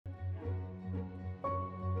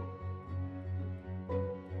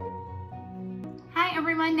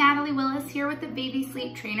everyone, Natalie Willes here with the Baby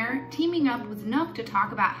Sleep Trainer, teaming up with Nook to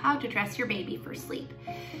talk about how to dress your baby for sleep.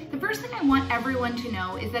 The first thing I want everyone to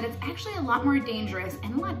know is that it's actually a lot more dangerous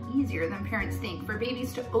and a lot easier than parents think for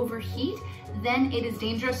babies to overheat than it is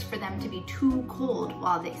dangerous for them to be too cold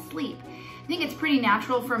while they sleep. I think it's pretty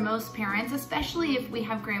natural for most parents, especially if we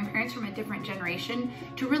have grandparents from a different generation,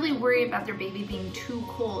 to really worry about their baby being too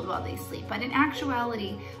cold while they sleep. But in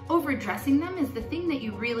actuality, overdressing them is the thing that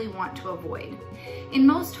you really want to avoid. In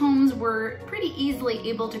most homes, we're pretty easily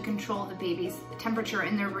able to control the baby's temperature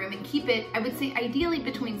in their room and keep it, I would say, ideally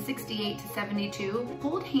between 68 to 72.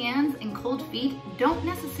 Cold hands and cold feet don't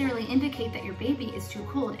necessarily indicate that your baby is too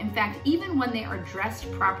cold. In fact, even when they are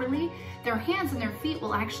dressed properly, their hands and their feet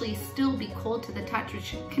will actually still be cold to the touch,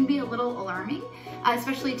 which can be a little alarming,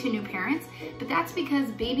 especially to new parents. But that's because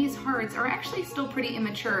babies' hearts are actually still pretty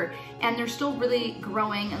immature and they're still really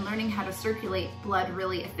growing and learning how to circulate blood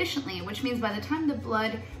really efficiently, which means by the time the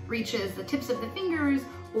blood reaches the tips of the fingers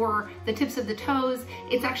or the tips of the toes,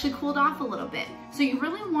 it's actually cooled off a little bit. So you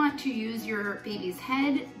really want to use your baby's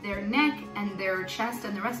head, their neck, and their chest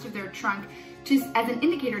and the rest of their trunk as an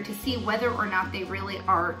indicator to see whether or not they really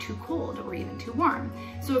are too cold or even too warm.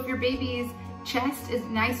 So if your baby's chest is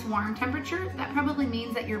nice warm temperature, that probably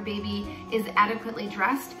means that your baby is adequately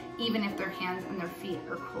dressed, even if their hands and their feet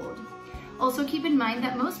are cold. Also keep in mind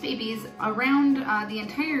that most babies around the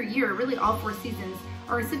entire year, really all 4 seasons,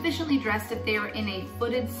 are sufficiently dressed if they are in a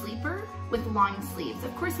footed sleeper with long sleeves.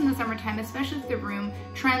 Of course, in the summertime, especially if the room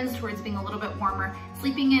trends towards being a little bit warmer,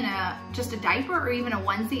 sleeping in just a diaper or even a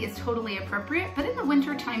onesie is totally appropriate, but in the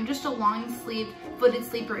winter time, just a long sleeve footed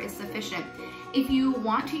sleeper is sufficient. If you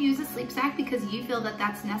want to use a sleep sack because you feel that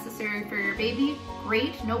that's necessary for your baby,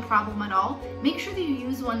 great, no problem at all. Make sure that you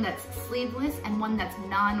use one that's sleeveless and one that's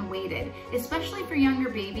non-weighted. Especially for younger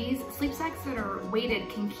babies, sleep sacks that are weighted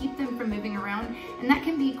can keep them from moving around, and that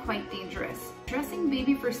can be quite dangerous. Dressing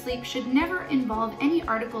baby for sleep should never involve any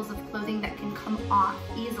articles of clothing that can come off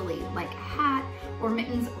easily, like a hat or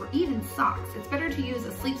mittens or even socks. It's better to use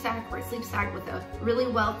a sleep sack or a sleep sack with a really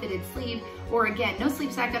well-fitted sleeve, or again, no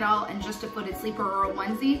sleep sack at all and just a footed sleeper or a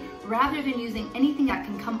onesie, rather than using anything that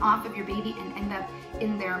can come off of your baby and end up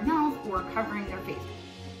in their mouth or covering their face.